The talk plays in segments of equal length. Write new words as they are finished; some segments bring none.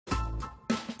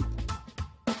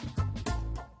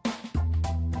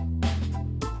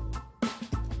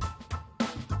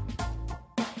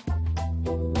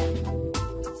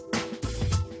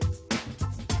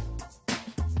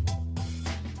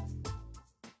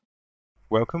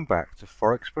Welcome back to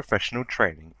Forex Professional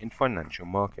Training in Financial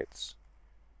Markets.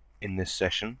 In this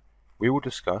session, we will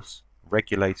discuss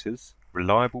regulators,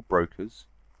 reliable brokers,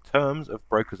 terms of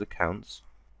brokers' accounts,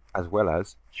 as well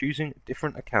as choosing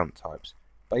different account types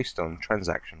based on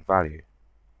transaction value.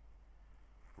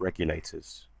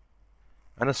 Regulators.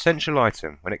 An essential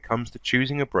item when it comes to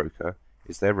choosing a broker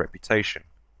is their reputation.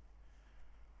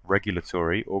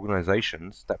 Regulatory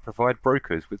organizations that provide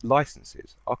brokers with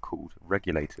licenses are called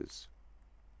regulators.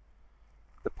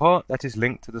 The part that is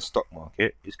linked to the stock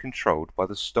market is controlled by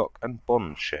the stock and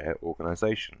bond share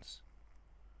organizations.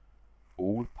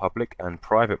 All public and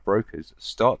private brokers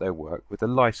start their work with a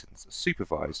license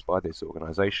supervised by this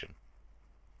organization.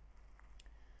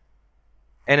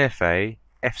 NFA,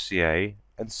 FCA,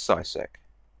 and SISEC.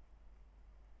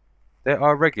 There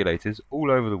are regulators all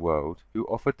over the world who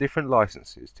offer different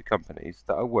licenses to companies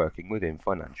that are working within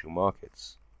financial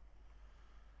markets.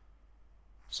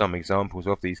 Some examples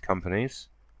of these companies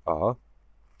are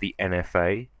the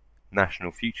NFA,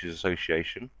 National Futures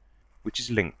Association, which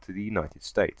is linked to the United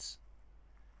States,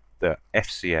 the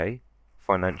FCA,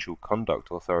 Financial Conduct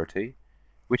Authority,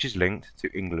 which is linked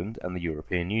to England and the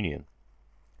European Union,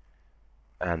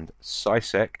 and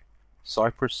SISEC,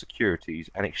 Cyprus Securities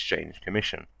and Exchange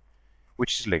Commission,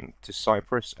 which is linked to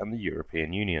Cyprus and the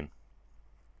European Union.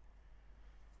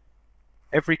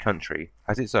 Every country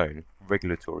has its own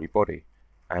regulatory body,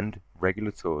 and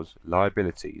regulators'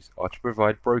 liabilities are to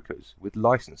provide brokers with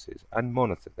licenses and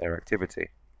monitor their activity.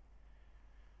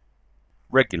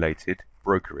 Regulated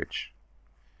brokerage.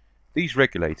 These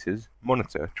regulators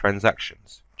monitor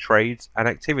transactions, trades, and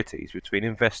activities between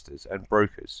investors and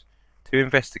brokers to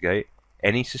investigate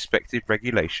any suspected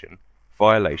regulation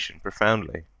violation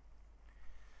profoundly.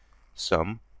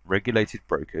 Some regulated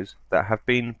brokers that have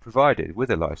been provided with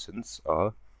a license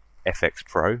are FX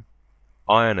Pro,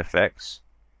 IronFX,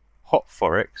 Hot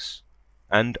Forex,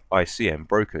 and ICM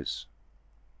brokers.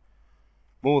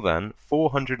 More than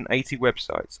 480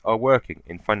 websites are working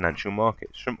in financial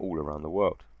markets from all around the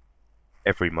world.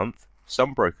 Every month,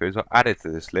 some brokers are added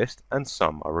to this list and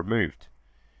some are removed,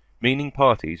 meaning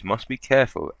parties must be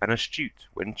careful and astute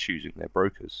when choosing their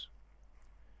brokers.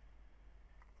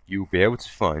 You will be able to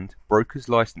find brokers'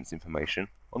 license information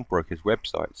on brokers'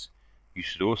 websites. You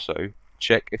should also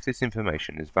check if this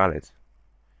information is valid.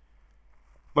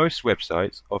 Most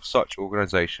websites of such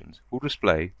organizations will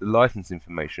display the license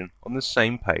information on the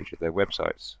same page of their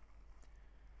websites.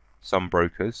 Some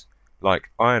brokers, like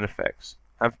IronFX,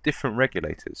 have different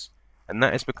regulators, and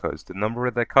that is because the number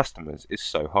of their customers is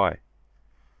so high.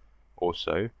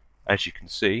 Also, as you can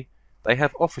see, they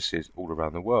have offices all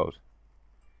around the world.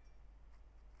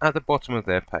 At the bottom of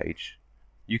their page,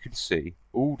 you can see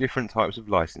all different types of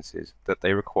licenses that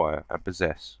they require and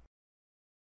possess.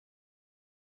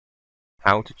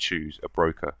 How to choose a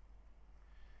broker.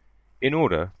 In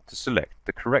order to select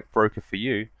the correct broker for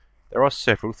you, there are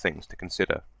several things to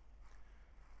consider.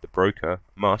 The broker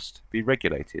must be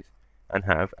regulated and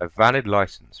have a valid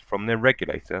license from their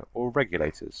regulator or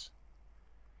regulators.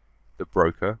 The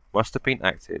broker must have been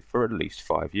active for at least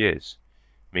 5 years,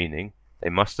 meaning they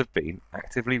must have been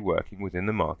actively working within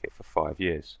the market for 5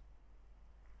 years.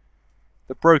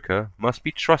 The broker must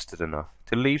be trusted enough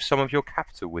to leave some of your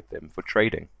capital with them for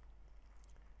trading.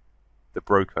 The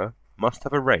broker must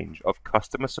have a range of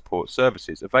customer support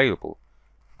services available,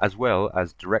 as well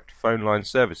as direct phone line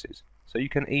services, so you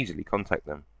can easily contact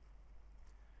them.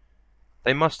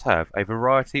 They must have a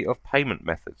variety of payment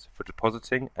methods for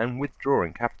depositing and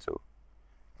withdrawing capital,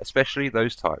 especially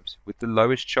those types with the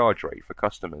lowest charge rate for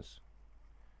customers.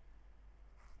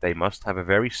 They must have a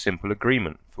very simple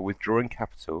agreement for withdrawing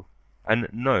capital and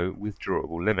no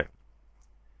withdrawable limit.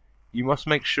 You must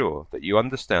make sure that you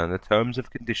understand the terms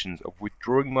and conditions of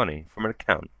withdrawing money from an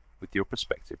account with your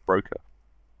prospective broker.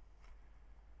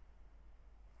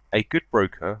 A good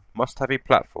broker must have a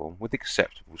platform with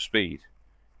acceptable speed,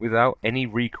 without any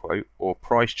requote or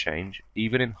price change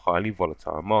even in highly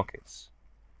volatile markets.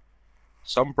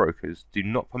 Some brokers do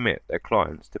not permit their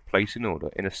clients to place an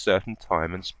order in a certain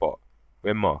time and spot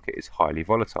where market is highly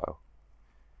volatile.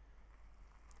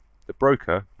 The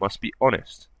broker must be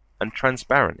honest and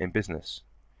transparent in business,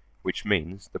 which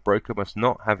means the broker must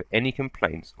not have any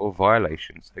complaints or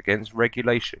violations against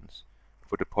regulations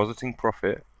for depositing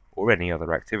profit or any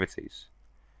other activities.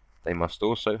 They must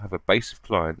also have a base of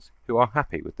clients who are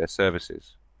happy with their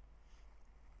services.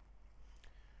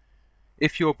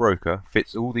 If your broker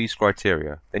fits all these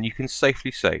criteria, then you can safely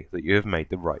say that you have made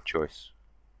the right choice.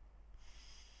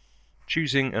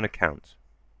 Choosing an account.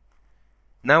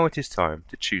 Now it is time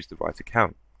to choose the right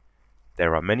account.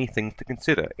 There are many things to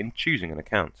consider in choosing an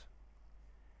account.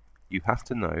 You have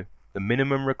to know the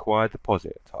minimum required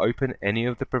deposit to open any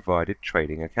of the provided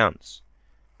trading accounts,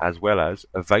 as well as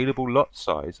available lot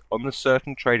size on the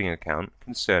certain trading account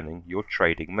concerning your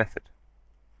trading method.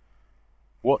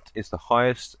 What is the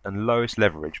highest and lowest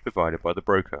leverage provided by the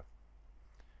broker?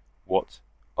 What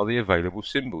are the available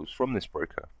symbols from this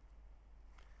broker?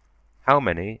 How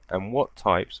many and what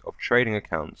types of trading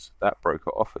accounts that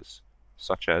broker offers,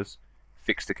 such as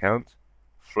fixed account,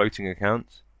 floating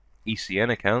account,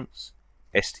 ECN accounts,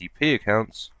 STP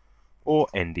accounts, or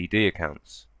NDD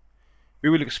accounts. We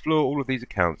will explore all of these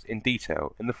accounts in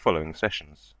detail in the following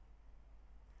sessions.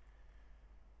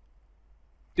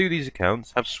 Do these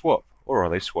accounts have swap, or are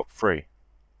they swap-free?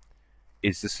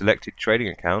 Is the selected trading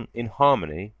account in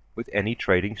harmony with any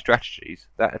trading strategies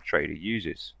that a trader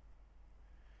uses?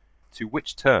 To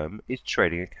which term is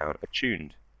trading account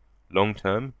attuned?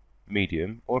 Long-term,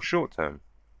 medium, or short-term?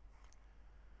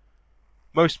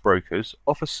 Most brokers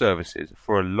offer services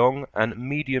for a long and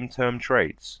medium-term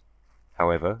trades.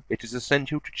 However, it is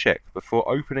essential to check before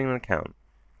opening an account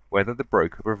whether the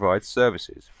broker provides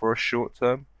services for a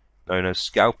short-term, known as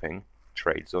scalping,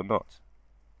 trades or not.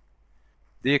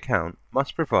 The account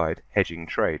must provide hedging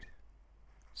trade.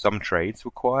 Some trades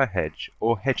require hedge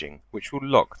or hedging, which will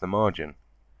lock the margin.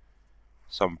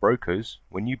 Some brokers,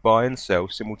 when you buy and sell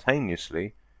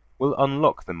simultaneously, will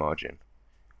unlock the margin,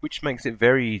 which makes it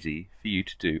very easy for you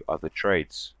to do other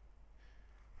trades.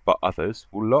 But others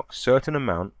will lock certain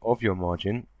amount of your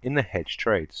margin in the hedge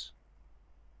trades.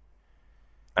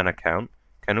 An account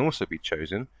can also be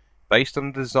chosen based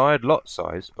on the desired lot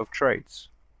size of trades.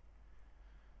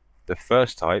 The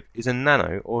first type is a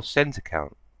nano or cent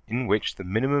account, in which the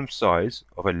minimum size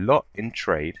of a lot in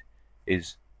trade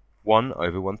is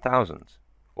 1/1000,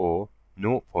 or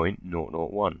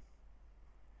 0.001.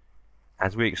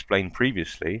 As we explained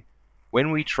previously,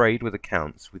 when we trade with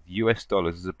accounts with US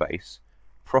dollars as a base,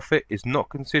 profit is not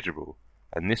considerable,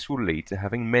 and this will lead to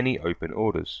having many open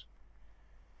orders.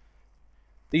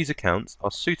 These accounts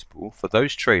are suitable for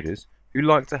those traders who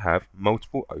like to have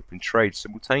multiple open trades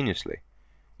simultaneously,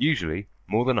 usually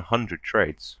more than 100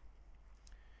 trades.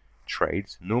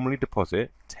 Trades normally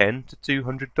deposit $10 to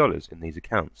 $200 in these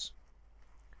accounts.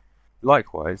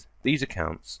 Likewise, these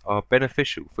accounts are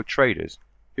beneficial for traders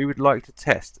who would like to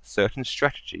test certain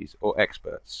strategies or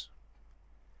experts.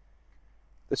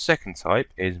 The second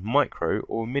type is micro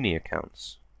or mini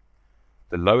accounts.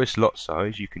 The lowest lot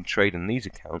size you can trade in these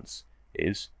accounts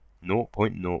is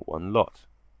 0.01 lot.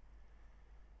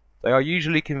 They are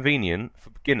usually convenient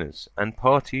for beginners and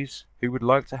parties who would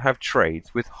like to have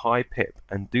trades with high pip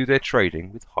and do their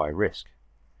trading with high risk.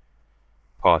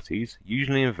 Parties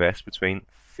usually invest between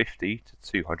 $50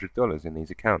 to $200 in these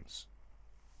accounts.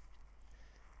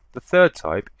 The third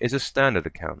type is a standard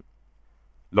account.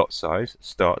 Lot size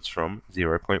starts from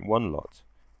 0.1 lot,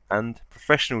 and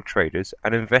professional traders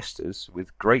and investors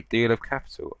with great deal of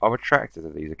capital are attracted to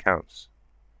these accounts.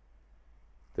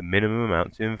 The minimum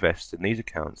amount to invest in these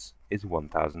accounts is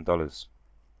 $1,000.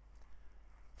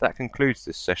 That concludes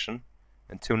this session.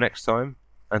 Until next time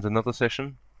and another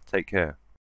session, take care.